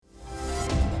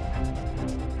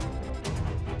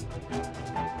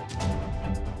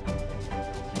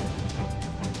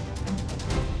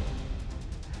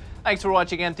Thanks for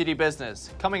watching NTD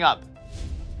Business. Coming up,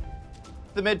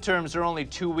 the midterms are only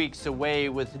 2 weeks away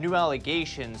with new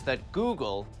allegations that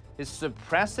Google is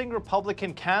suppressing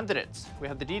Republican candidates. We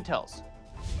have the details.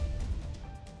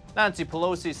 Nancy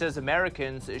Pelosi says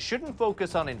Americans shouldn't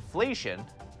focus on inflation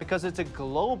because it's a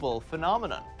global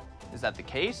phenomenon. Is that the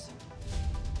case?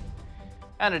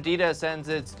 And Adidas ends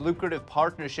its lucrative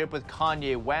partnership with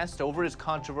Kanye West over his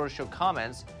controversial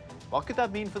comments. What could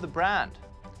that mean for the brand?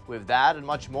 With that and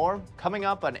much more, coming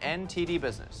up on NTD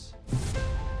Business.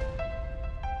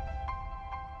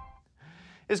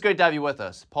 It's great to have you with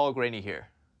us. Paul Graney here.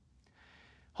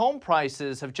 Home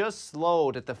prices have just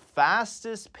slowed at the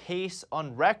fastest pace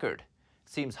on record.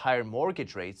 It seems higher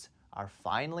mortgage rates are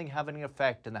finally having an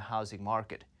effect in the housing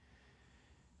market.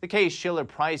 The Case-Shiller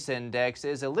Price Index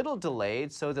is a little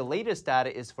delayed, so the latest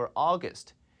data is for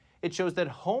August. It shows that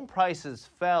home prices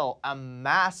fell a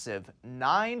massive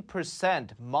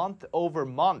 9% month over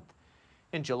month.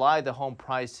 In July, the home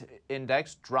price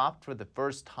index dropped for the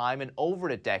first time in over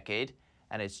a decade,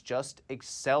 and it's just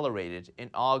accelerated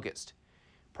in August.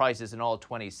 Prices in all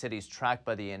 20 cities tracked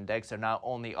by the index are now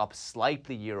only up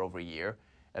slightly year over year,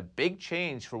 a big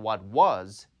change for what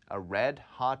was a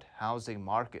red-hot housing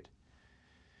market.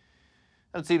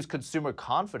 It seems consumer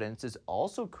confidence is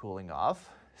also cooling off.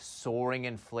 Soaring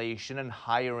inflation and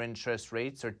higher interest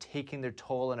rates are taking their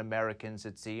toll on Americans,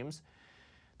 it seems.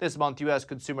 This month, U.S.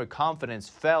 consumer confidence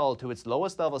fell to its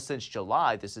lowest level since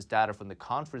July. This is data from the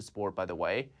Conference Board, by the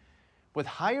way. With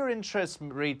higher interest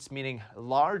rates meaning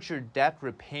larger debt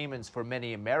repayments for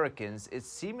many Americans,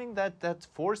 it's seeming that that's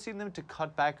forcing them to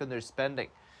cut back on their spending.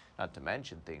 Not to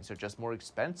mention, things are just more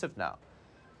expensive now.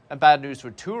 And bad news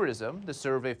for tourism. The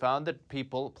survey found that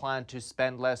people plan to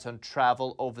spend less on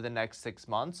travel over the next 6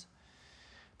 months.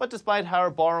 But despite higher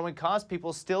borrowing costs,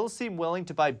 people still seem willing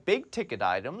to buy big-ticket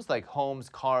items like homes,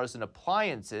 cars, and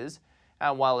appliances.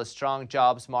 And while a strong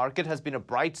jobs market has been a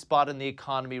bright spot in the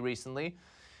economy recently,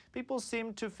 people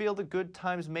seem to feel the good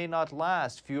times may not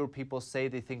last. Fewer people say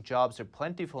they think jobs are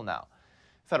plentiful now.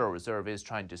 Federal Reserve is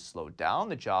trying to slow down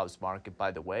the jobs market, by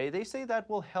the way. They say that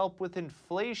will help with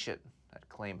inflation. That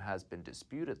claim has been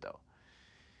disputed, though.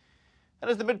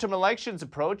 And as the midterm elections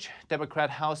approach, Democrat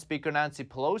House Speaker Nancy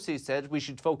Pelosi said we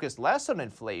should focus less on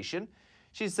inflation.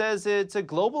 She says it's a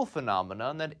global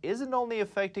phenomenon that isn't only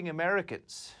affecting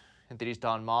Americans. NTD's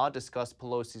Don Ma discussed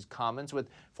Pelosi's comments with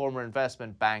former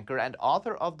investment banker and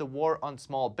author of The War on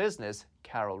Small Business,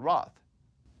 Carol Roth.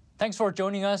 Thanks for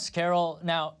joining us, Carol.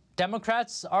 Now,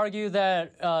 Democrats argue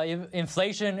that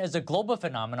inflation is a global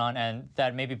phenomenon and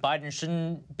that maybe Biden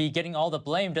shouldn't be getting all the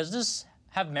blame. Does this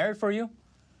have merit for you?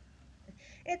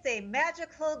 It's a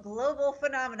magical global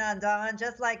phenomenon, Don,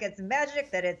 just like it's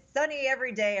magic that it's sunny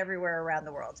every day everywhere around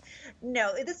the world.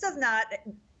 No, this does not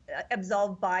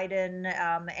absolve Biden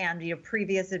and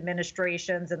previous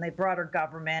administrations and the broader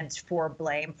government for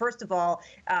blame. First of all,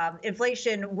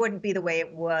 inflation wouldn't be the way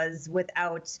it was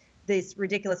without this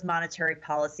ridiculous monetary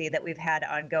policy that we've had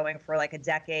ongoing for like a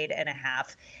decade and a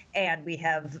half. And we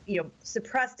have,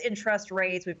 suppressed interest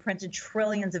rates. We've printed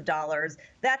trillions of dollars.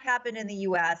 That happened in the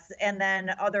U.S. and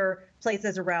then other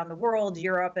places around the world,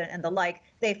 Europe and the like,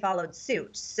 they followed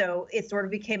suit. So it sort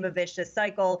of became a vicious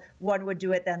cycle. One would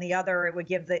do it, then the other. It would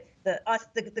give us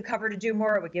the cover to do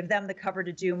more. It would give them the cover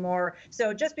to do more.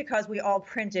 So just because we all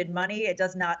printed money, it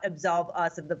does not absolve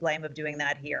us of the blame of doing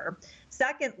that here.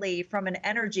 Secondly, from an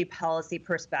energy policy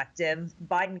perspective,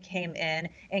 Biden came in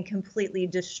and completely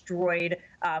destroyed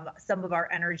some of our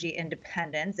energy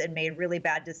independence and made really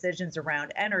bad decisions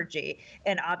around energy.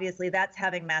 And obviously that's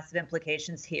having massive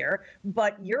implications here.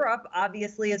 But Europe,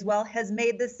 obviously, as well, has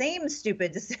made the same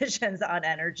stupid decisions on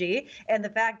energy. And the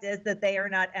fact is that they are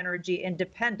not energy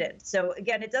independent. So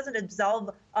again, it doesn't absolve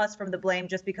us from the blame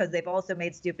just because they've also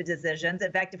made stupid decisions.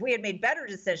 In fact, if we had made better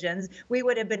decisions, we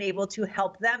would have been able to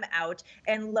help them out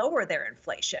and lower their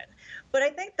inflation. But I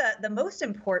think the most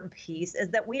important piece is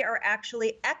that we are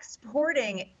actually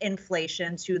exporting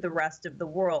inflation to the rest of the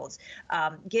world.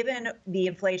 Given the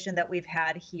inflation that we've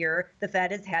had here, the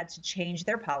Fed has had to change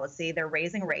their policy. They're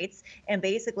raising rates, and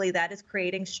basically that is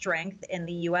creating strength in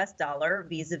the U.S. dollar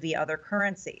vis-a-vis other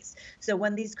currencies. So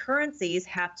when these currencies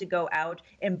have to go out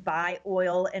and buy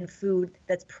oil and food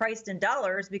that's priced in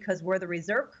dollars because we're the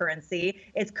reserve currency,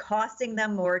 it's costing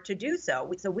them more to do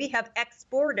so. So we have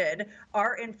exported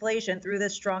our inflation through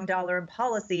this strong dollar and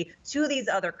policy to these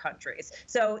other countries.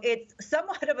 So it's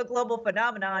somewhat of a global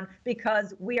phenomenon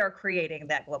because we are creating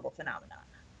that global phenomenon.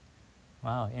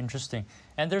 Wow, interesting.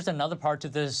 And there's another part to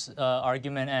this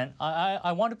argument, and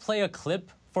I want to play a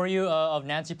clip for you of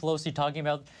Nancy Pelosi talking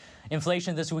about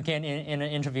inflation this weekend in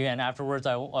an interview, and afterwards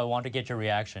I want to get your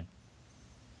reaction.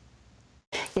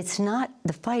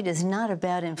 The fight is not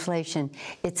about inflation,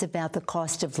 it's about the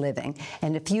cost of living.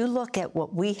 And if you look at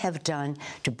what we have done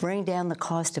to bring down the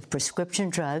cost of prescription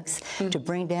drugs, to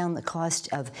bring down the cost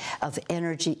of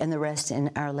energy and the rest in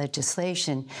our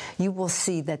legislation, you will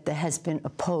see that that has been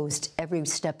opposed every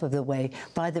step of the way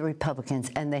by the Republicans,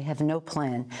 and they have no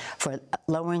plan for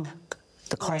lowering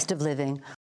the cost of living.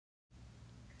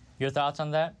 Your thoughts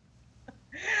on that?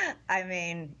 I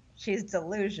mean, she's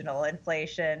delusional.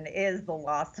 Inflation is the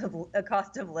loss of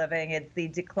cost of living. It's the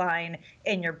decline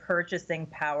in your purchasing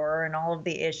power, and all of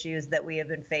the issues that we have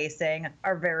been facing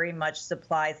are very much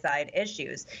supply side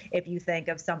issues. If you think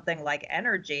of something like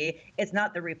energy, it's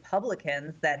not the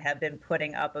Republicans that have been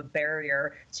putting up a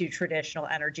barrier to traditional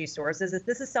energy sources.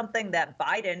 This is something that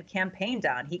Biden campaigned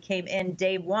on. He came in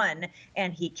day one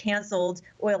and he canceled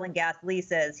oil and gas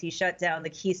leases. He shut down the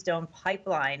Keystone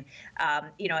Pipeline,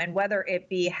 and whether it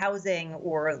be housing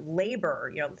or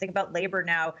labor, think about labor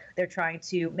now. They're trying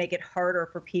to make it harder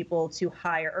for people to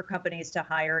hire, or companies to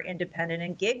hire, independent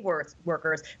and gig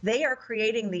workers. They are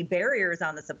creating the barriers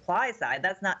on the supply side.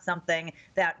 That's not something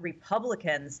that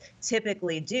Republicans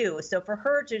typically do. So for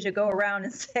her to go around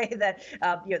and say that,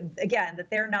 again, that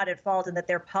they're not at fault and that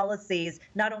their policies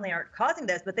not only aren't causing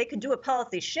this, but they could do a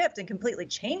policy shift and completely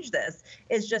change this,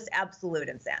 is just absolute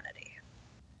insanity.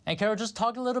 And Carol, just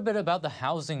talk a little bit about the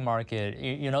housing market.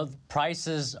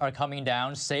 Prices are coming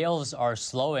down, sales are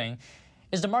slowing.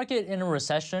 Is the market in a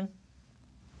recession?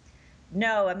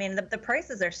 No, I mean, the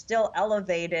prices are still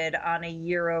elevated on a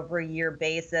year-over-year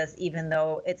basis, even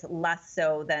though it's less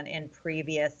so than in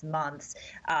previous months.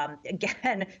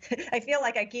 Again, I feel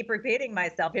like I keep repeating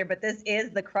myself here, but this is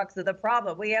the crux of the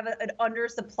problem. We have an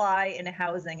undersupply in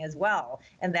housing as well,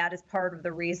 and that is part of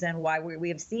the reason why we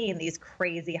have seen these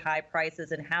crazy high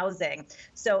prices in housing.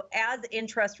 So as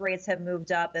interest rates have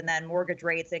moved up and then mortgage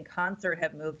rates in concert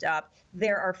have moved up,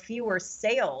 there are fewer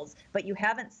sales, but you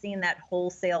haven't seen that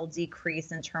wholesale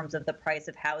decrease in terms of the price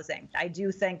of housing. I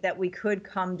do think that we could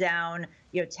come down,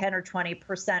 10 or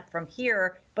 20% from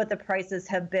here, but the prices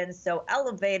have been so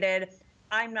elevated.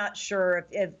 I'm not sure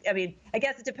I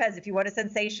guess it depends. If you want to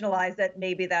sensationalize that,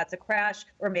 maybe that's a crash,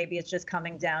 or maybe it's just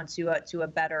coming down to a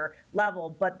better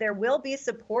level. But there will be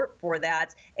support for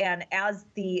that. And as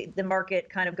the market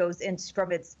kind of goes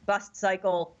from its bust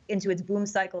cycle into its boom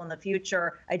cycle in the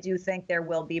future, I do think there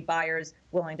will be buyers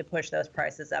willing to push those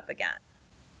prices up again.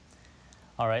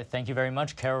 All right. Thank you very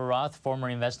much, Carol Roth, former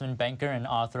investment banker and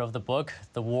author of the book,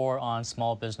 The War on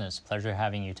Small Business. Pleasure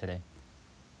having you today.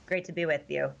 Great to be with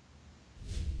you.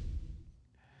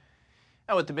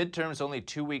 Now, with the midterms only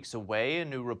 2 weeks away, a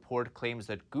new report claims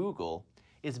that Google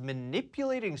is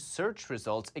manipulating search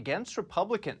results against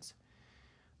Republicans.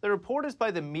 The report is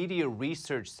by the Media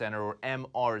Research Center, or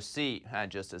MRC,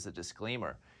 and just as a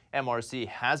disclaimer, MRC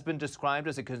has been described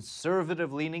as a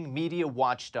conservative-leaning media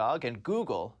watchdog, and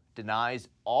Google denies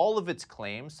all of its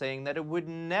claims, saying that it would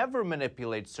never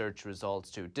manipulate search results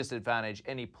to disadvantage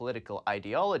any political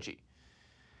ideology.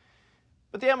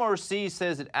 But the MRC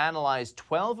says it analyzed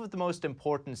 12 of the most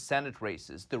important Senate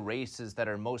races, the races that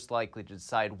are most likely to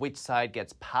decide which side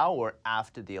gets power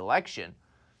after the election.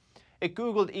 It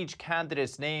Googled each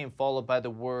candidate's name followed by the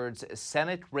words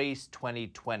Senate Race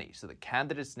 2020. So the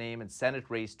candidate's name and Senate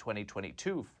Race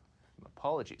 2022.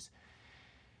 Apologies.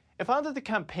 It found that the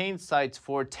campaign sites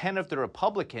for 10 of the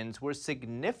Republicans were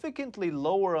significantly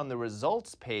lower on the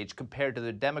results page compared to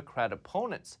their Democrat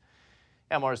opponents.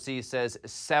 MRC says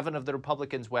 7 of the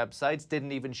Republicans' websites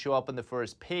didn't even show up on the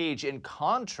first page. In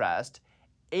contrast,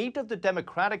 8 of the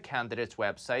Democratic candidates'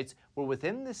 websites were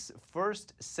within this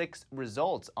first 6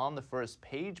 results on the first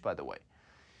page, by the way.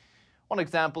 One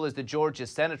example is the Georgia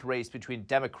Senate race between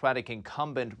Democratic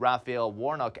incumbent Raphael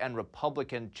Warnock and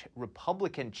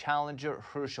Republican challenger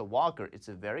Herschel Walker. It's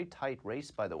a very tight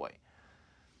race, by the way.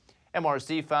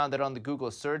 MRC found that on the Google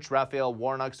search, Raphael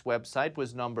Warnock's website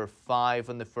was number 5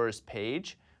 on the first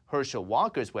page. Herschel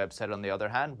Walker's website, on the other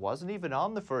hand, wasn't even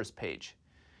on the first page.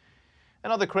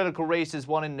 Another critical race is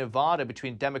one in Nevada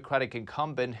between Democratic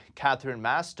incumbent Catherine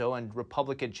Masto and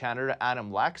Republican challenger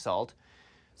Adam Laxalt.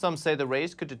 Some say the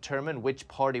race could determine which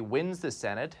party wins the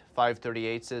Senate.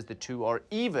 538 says the two are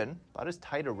even, about as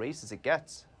tight a race as it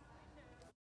gets.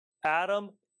 Adam,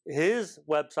 his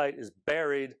website is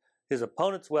buried. His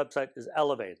opponent's website is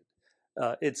elevated.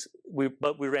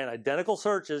 But we ran identical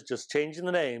searches, just changing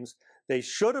the names. They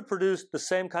should have produced the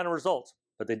same kind of results,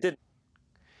 but they didn't.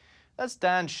 That's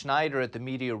Dan Schneider at the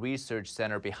Media Research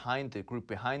Center behind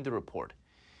the report.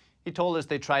 He told us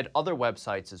they tried other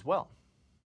websites as well.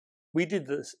 We did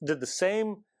the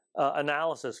same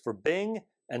analysis for Bing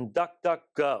and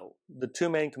DuckDuckGo, the 2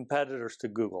 main competitors to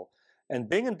Google. And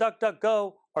Bing and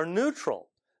DuckDuckGo are neutral.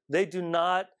 They do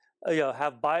not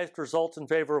have biased results in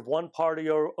favor of one party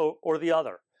or the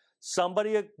other.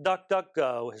 Somebody at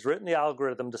DuckDuckGo has written the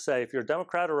algorithm to say, if you're a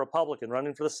Democrat or Republican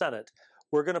running for the Senate,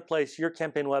 we're going to place your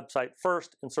campaign website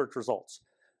first in search results.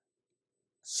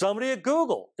 Somebody at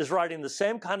Google is writing the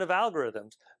same kind of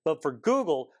algorithms, but for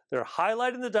Google, they're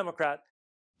highlighting the Democrat.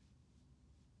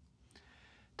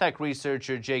 Tech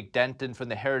researcher Jake Denton from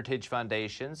the Heritage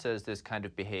Foundation says this kind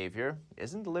of behavior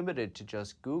isn't limited to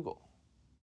just Google.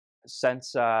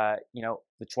 Since the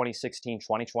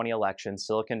 2016-2020 election,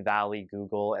 Silicon Valley,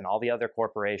 Google, and all the other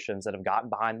corporations that have gotten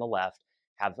behind the left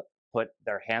have put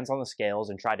their hands on the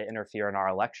scales and tried to interfere in our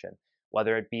election,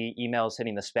 whether it be emails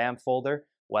hitting the spam folder,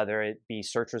 whether it be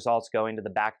search results going to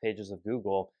the back pages of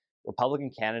Google.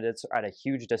 Republican candidates are at a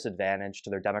huge disadvantage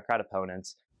to their Democrat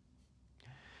opponents.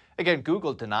 Again,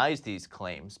 Google denies these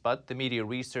claims, but the Media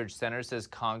Research Center says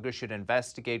Congress should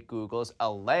investigate Google's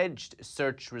alleged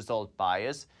search result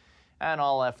bias and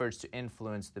all efforts to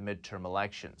influence the midterm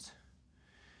elections.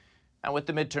 And with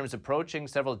the midterms approaching,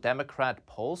 several Democrat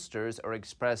pollsters are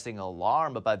expressing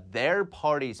alarm about their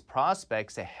party's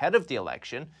prospects ahead of the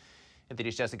election.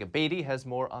 NTD's Jessica Beatty has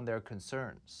more on their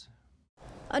concerns.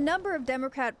 A number of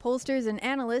Democrat pollsters and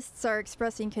analysts are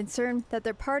expressing concern that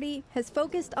their party has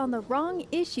focused on the wrong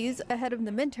issues ahead of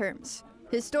the midterms.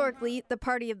 Historically, the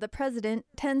party of the president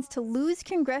tends to lose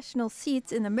congressional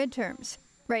seats in the midterms.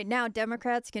 Right now,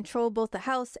 Democrats control both the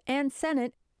House and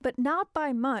Senate, but not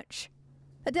by much.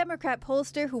 A Democrat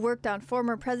pollster who worked on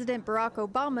former President Barack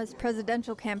Obama's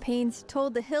presidential campaigns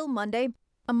told The Hill Monday,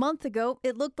 a month ago,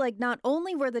 it looked like not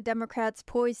only were the Democrats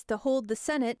poised to hold the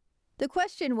Senate, the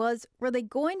question was, were they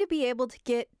going to be able to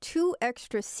get 2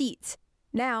 extra seats?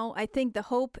 Now, I think the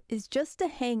hope is just to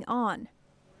hang on.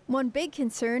 One big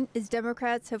concern is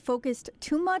Democrats have focused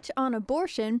too much on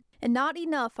abortion and not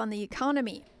enough on the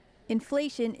economy.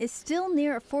 Inflation is still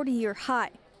near a 40-year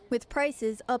high, with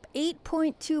prices up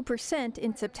 8.2%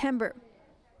 in September.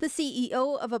 The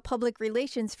CEO of a public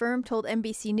relations firm told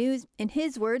NBC News, in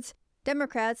his words,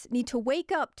 Democrats need to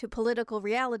wake up to political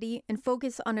reality and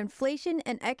focus on inflation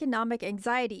and economic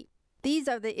anxiety. These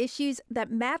are the issues that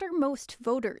matter most to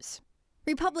voters.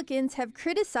 Republicans have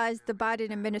criticized the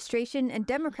Biden administration and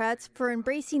Democrats for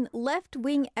embracing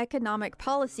left-wing economic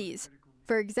policies.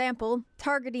 For example,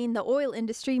 targeting the oil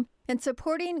industry and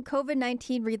supporting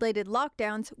COVID-19 related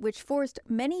lockdowns, which forced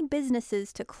many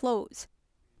businesses to close.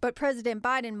 But President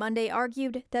Biden Monday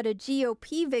argued that a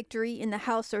GOP victory in the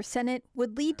House or Senate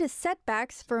would lead to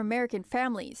setbacks for American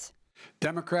families.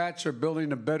 Democrats are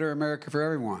building a better America for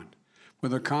everyone,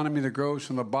 with an economy that grows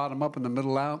from the bottom up and the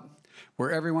middle out,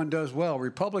 where everyone does well.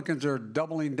 Republicans are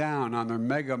doubling down on their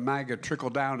MAGA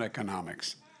trickle-down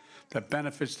economics that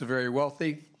benefits the very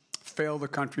wealthy, failed the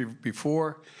country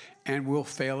before, and will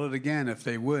fail it again if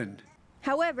they win.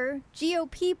 However,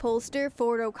 GOP pollster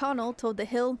Ford O'Connell told The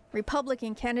Hill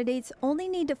Republican candidates only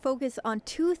need to focus on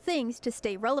 2 things to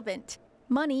stay relevant: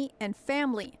 money and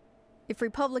family. If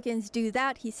Republicans do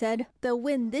that, he said, they'll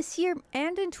win this year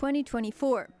and in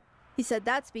 2024. He said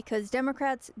that's because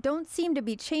Democrats don't seem to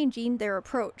be changing their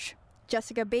approach.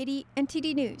 Jessica Beatty,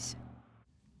 NTD News.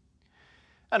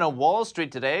 And on Wall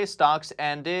Street today, stocks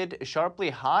ended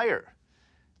sharply higher.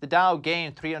 The Dow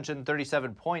gained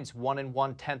 337 points, 1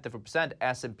 1/10%.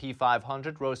 S&P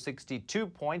 500 rose 62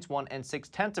 points, 1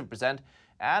 6/10%.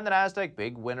 And the Nasdaq,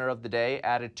 big winner of the day,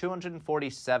 added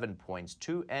 247 points,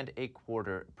 2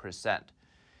 1/4%.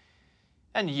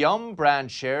 And Yum brand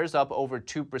shares up over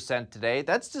 2% today.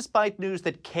 That's despite news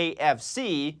that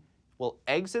KFC will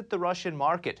exit the Russian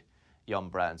market. Yum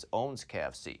Brands owns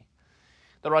KFC.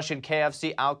 The Russian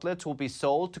KFC outlets will be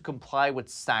sold to comply with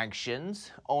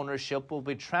sanctions. Ownership will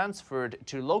be transferred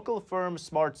to local firm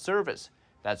Smart Service,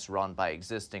 that's run by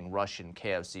existing Russian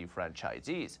KFC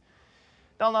franchisees.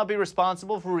 They'll now be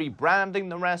responsible for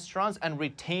rebranding the restaurants and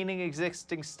retaining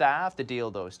existing staff. The deal,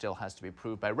 though, still has to be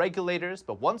approved by regulators,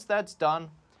 but once that's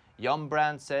done, Yum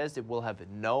Brand says it will have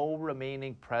no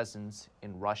remaining presence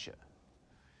in Russia.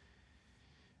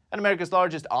 And America's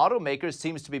largest automaker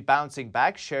seems to be bouncing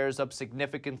back, shares up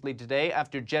significantly today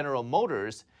after General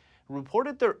Motors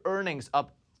reported their earnings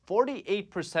up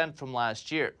 48% from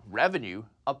last year. Revenue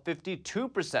up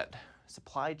 52%.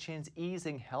 Supply chains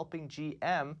easing, helping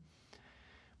GM.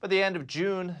 By the end of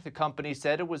June, the company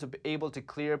said it was able to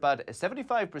clear about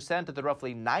 75% of the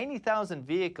roughly 90,000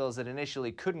 vehicles it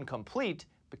initially couldn't complete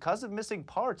because of missing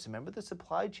parts. Remember the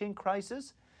supply chain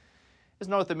crisis? Its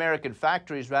North American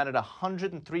factories ran at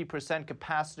 103%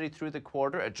 capacity through the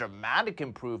quarter, a dramatic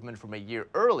improvement from a year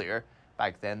earlier.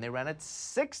 Back then, they ran at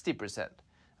 60%.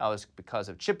 That was because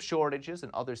of chip shortages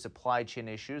and other supply chain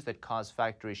issues that caused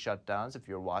factory shutdowns. If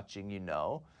you're watching, you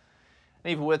know.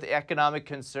 And even with economic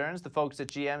concerns, the folks at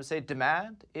GM say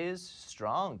demand is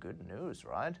strong. Good news,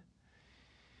 right?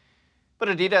 But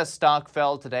Adidas stock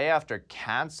fell today after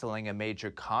canceling a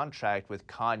major contract with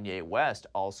Kanye West,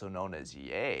 also known as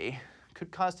Ye.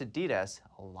 Could cost Adidas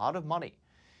a lot of money.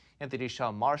 Anthony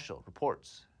Shaw Marshall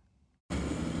reports.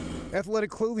 Athletic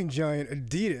clothing giant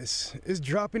Adidas is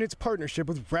dropping its partnership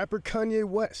with rapper Kanye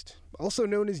West, also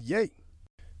known as Ye.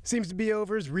 Seems to be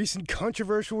over his recent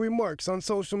controversial remarks on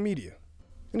social media.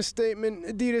 In a statement,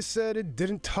 Adidas said it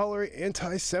didn't tolerate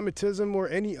anti-Semitism or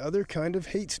any other kind of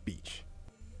hate speech.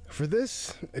 For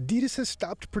this, Adidas has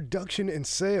stopped production and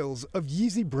sales of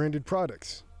Yeezy-branded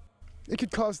products. It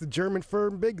could cost the German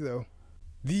firm big, though.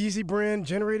 The Yeezy brand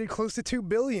generated close to $2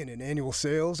 billion in annual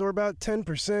sales, or about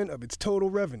 10% of its total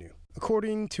revenue,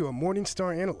 according to a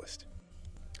Morningstar analyst.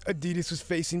 Adidas was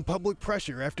facing public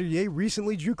pressure after Ye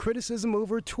recently drew criticism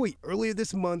over a tweet earlier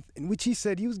this month in which he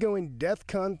said he was going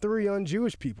DEFCON 3 on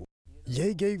Jewish people.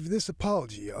 Ye gave this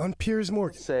apology on Piers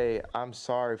Morgan. Say, I'm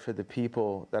sorry for the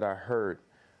people that I hurt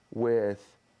with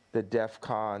the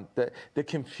DEFCON, the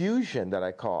confusion that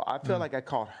I call. I feel like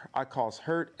I cause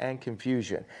hurt and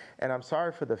confusion. And I'm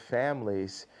sorry for the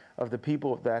families of the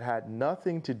people that had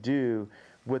nothing to do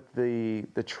with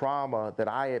the trauma that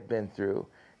I had been through,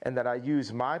 and that I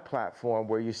use my platform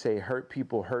where you say hurt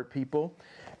people,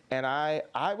 and I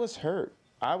was hurt.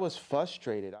 I was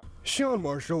frustrated. Sean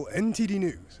Marshall, NTD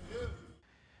News.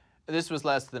 This was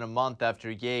less than a month after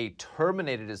Ye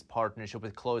terminated his partnership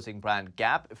with clothing brand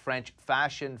Gap. French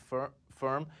fashion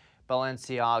firm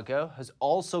Balenciaga has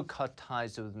also cut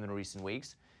ties with him in recent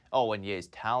weeks. Oh, and Ye's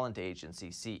talent agency,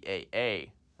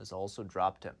 CAA, has also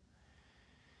dropped him.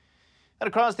 And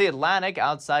across the Atlantic,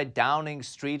 outside Downing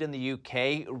Street in the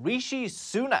UK, Rishi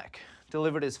Sunak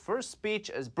delivered his first speech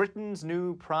as Britain's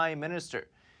new Prime Minister.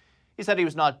 He said he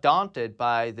was not daunted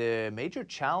by the major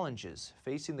challenges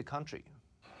facing the country.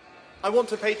 I want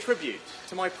to pay tribute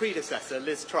to my predecessor,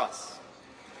 Liz Truss.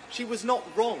 She was not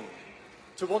wrong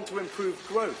to want to improve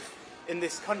growth in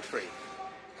this country.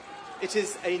 It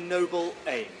is a noble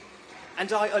aim,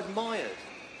 and I admired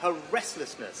her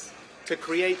restlessness to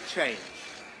create change.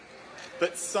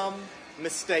 But some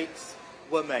mistakes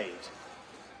were made.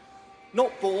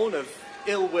 Not born of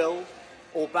ill will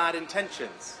or bad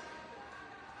intentions.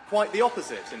 Quite the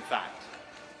opposite, in fact.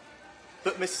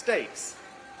 But mistakes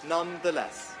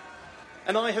nonetheless.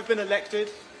 And I have been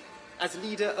elected as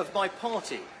leader of my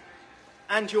party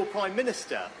and your Prime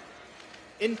Minister,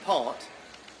 in part,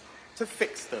 to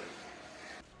fix them.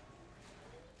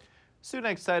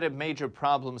 Sunak cited major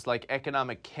problems like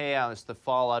economic chaos, the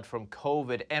fallout from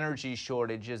COVID, energy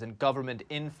shortages, and government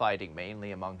infighting,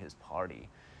 mainly among his party.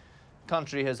 The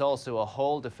country has also a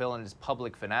hole to fill in its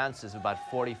public finances of about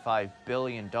 $45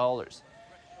 billion.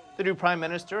 The new Prime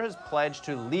Minister has pledged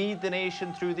to lead the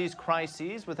nation through these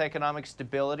crises with economic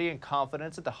stability and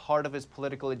confidence at the heart of his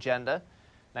political agenda.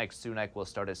 Next, Sunak will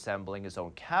start assembling his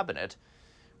own cabinet,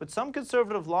 with some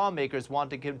conservative lawmakers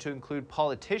wanting him to include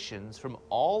politicians from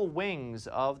all wings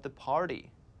of the party.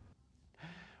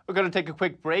 We're going to take a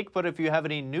quick break, but if you have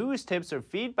any news, tips, or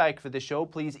feedback for the show,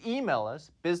 please email us,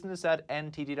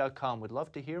 business@ntd.com. We'd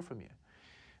love to hear from you.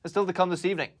 And still to come this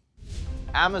evening,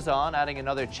 Amazon adding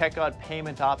another checkout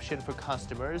payment option for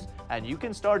customers, and you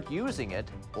can start using it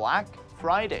Black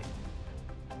Friday.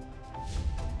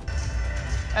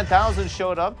 And thousands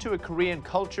showed up to a Korean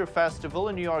culture festival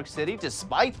in New York City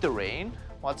despite the rain.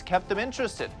 What's kept them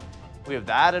interested? We have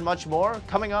that and much more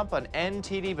coming up on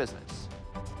NTD Business.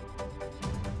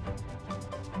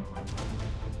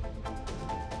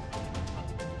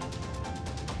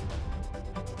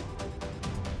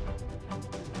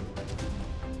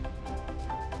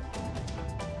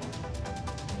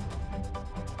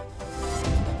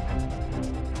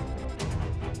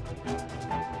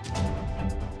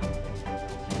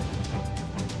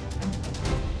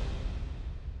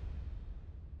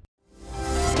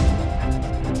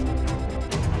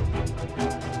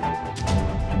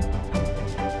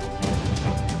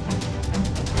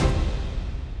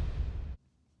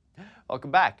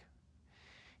 Welcome back.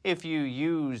 If you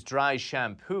use dry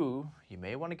shampoo, you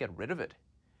may want to get rid of it.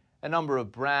 A number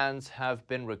of brands have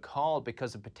been recalled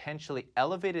because of potentially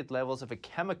elevated levels of a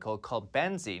chemical called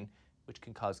benzene, which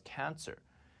can cause cancer.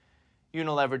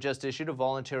 Unilever just issued a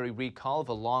voluntary recall of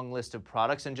a long list of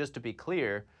products, and just to be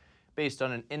clear, based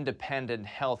on an independent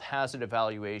health hazard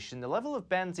evaluation, the level of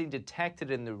benzene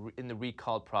detected in the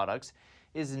recalled products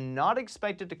is not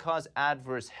expected to cause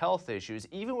adverse health issues,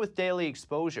 even with daily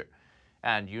exposure.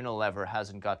 And Unilever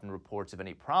hasn't gotten reports of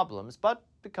any problems, but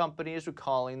the company is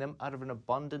recalling them out of an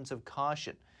abundance of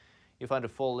caution. You'll find a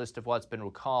full list of what's been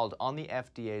recalled on the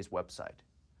FDA's website.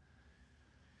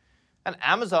 And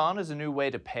Amazon is a new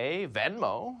way to pay,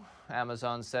 Venmo.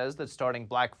 Amazon says that starting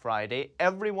Black Friday,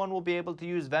 everyone will be able to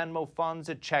use Venmo funds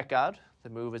at checkout. The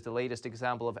move is the latest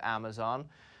example of Amazon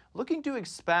looking to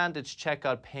expand its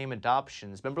checkout payment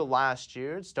options. Remember last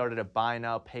year, it started a buy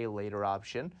now, pay later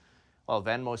option. Well,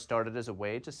 Venmo started as a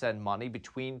way to send money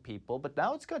between people, but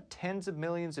now it's got tens of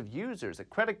millions of users, a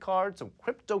credit card, some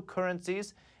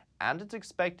cryptocurrencies, and it's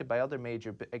accepted by other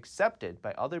major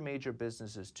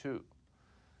businesses too.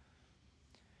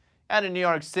 And in New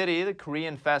York City, the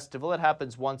Korean festival that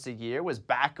happens once a year was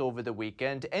back over the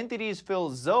weekend. NTD's Phil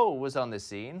Zo was on the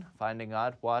scene, finding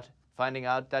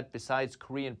out that besides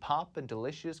Korean pop and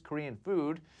delicious Korean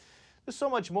food, there's so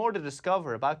much more to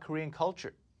discover about Korean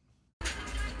culture.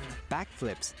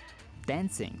 Backflips,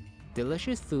 dancing,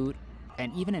 delicious food,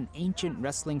 and even an ancient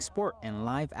wrestling sport and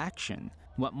live action.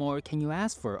 What more can you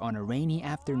ask for on a rainy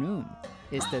afternoon?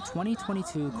 It's the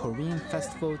 2022 Korean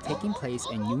Festival taking place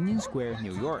in Union Square,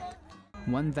 New York.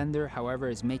 One vendor, however,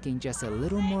 is making just a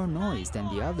little more noise than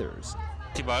the others.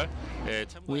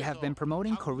 We have been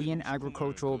promoting Korean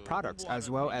agricultural products as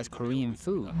well as Korean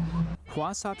food.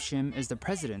 Hwa Sop-shim is the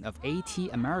president of AT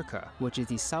America, which is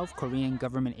the South Korean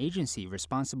government agency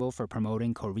responsible for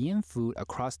promoting Korean food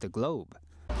across the globe.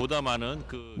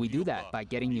 We do that by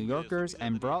getting New Yorkers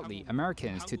and broadly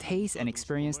Americans to taste and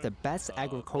experience the best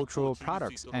agricultural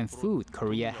products and food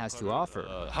Korea has to offer.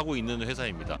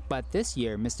 But this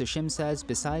year, Mr. Shim says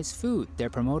besides food, they're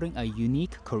promoting a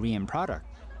unique Korean product.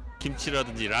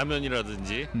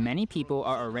 Many people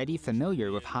are already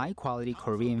familiar with high-quality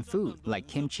Korean food like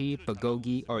kimchi,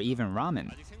 bulgogi, or even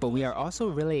ramen. But we are also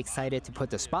really excited to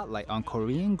put the spotlight on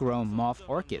Korean-grown moth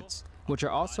orchids, which are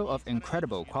also of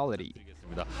incredible quality.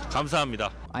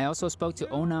 I also spoke to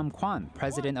Onam Kwan,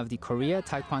 president of the Korea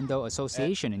Taekwondo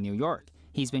Association in New York.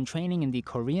 He's been training in the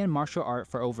Korean martial art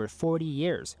for over 40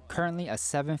 years, currently a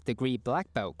 7th degree black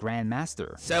belt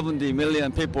grandmaster. 70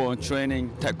 million people training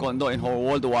Taekwondo in whole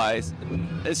worldwide.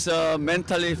 It's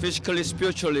mentally, physically,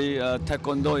 spiritually,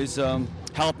 Taekwondo is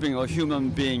helping a human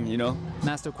being, you know.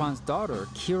 Master Kwan's daughter,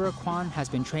 Kira Kwan, has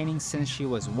been training since she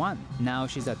was 1. Now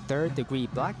she's a 3rd degree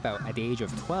black belt at the age of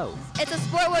 12. It's a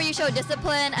sport where you show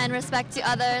discipline and respect to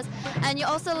others, and you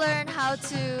also learn how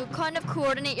to kind of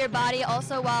coordinate your body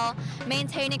also while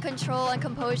maintaining control and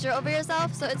composure over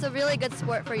yourself, so it's a really good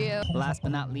sport for you. Last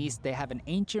but not least, they have an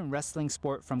ancient wrestling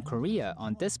sport from Korea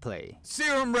on display.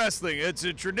 Serum wrestling. It's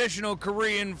a traditional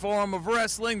Korean form of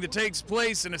wrestling that takes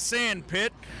place in a sand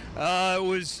pit. It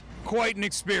was quite an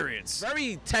experience.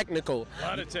 Very technical. A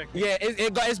lot of technical. Yeah,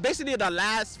 it's basically the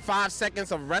last 5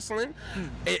 seconds of wrestling.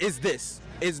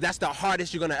 That's the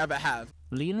hardest you're gonna ever have.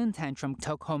 Leland Tantrum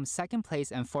took home 2nd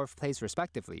place and 4th place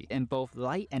respectively in both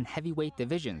light and heavyweight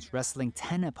divisions, wrestling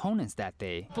 10 opponents that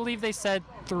day. I believe they said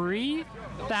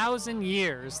 3,000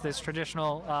 years this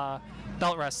traditional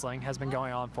belt wrestling has been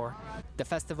going on for. The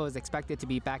festival is expected to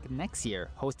be back next year,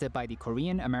 hosted by the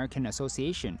Korean American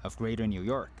Association of Greater New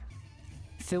York.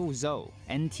 Phil Zo,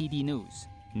 NTD News,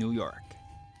 New York.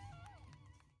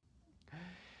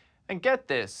 And get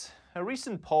this, a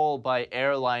recent poll by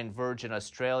airline Virgin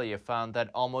Australia found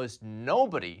that almost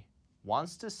nobody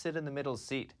wants to sit in the middle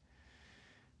seat.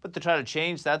 But to try to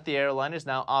change that, the airline is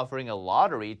now offering a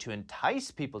lottery to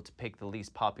entice people to pick the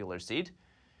least popular seat.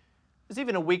 There's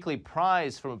even a weekly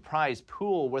prize from a prize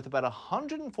pool worth about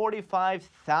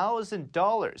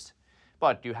 $145,000.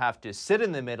 But you have to sit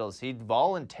in the middle seat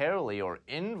voluntarily or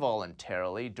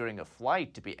involuntarily during a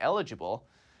flight to be eligible.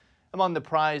 Among the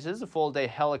prizes, a full-day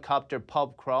helicopter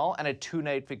pub crawl and a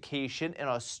 2-night vacation in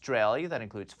Australia that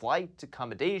includes flight,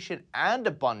 accommodation, and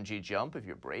a bungee jump if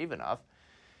you're brave enough.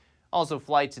 Also,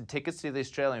 flights and tickets to the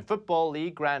Australian Football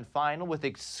League Grand Final with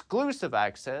exclusive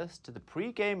access to the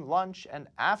pre-game lunch and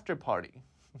after-party.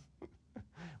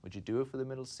 Would you do it for the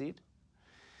middle seat?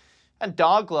 And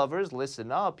dog lovers,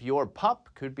 listen up. Your pup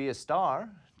could be a star.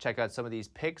 Check out some of these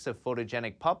pics of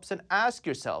photogenic pups and ask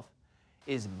yourself,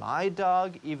 is my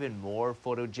dog even more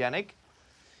photogenic?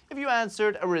 If you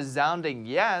answered a resounding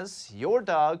yes, your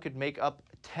dog could make up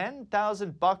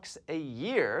 $10,000 a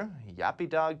year.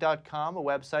 YappyDog.com, a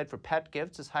website for pet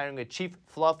gifts, is hiring a chief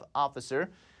fluff officer.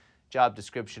 Job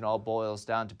description all boils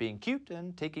down to being cute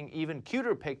and taking even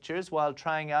cuter pictures while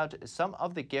trying out some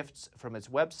of the gifts from its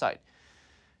website.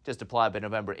 Just apply by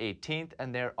November 18th,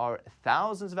 and there are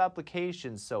thousands of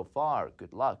applications so far.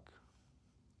 Good luck.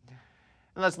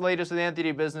 And that's the latest with the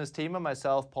NTD Business team and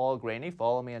myself, Paul Graney.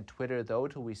 Follow me on Twitter, though,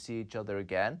 till we see each other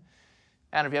again.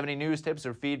 And if you have any news tips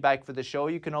or feedback for the show,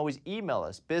 you can always email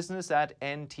us,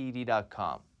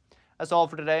 business@ntd.com. That's all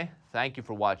for today. Thank you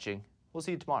for watching. We'll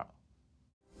see you tomorrow.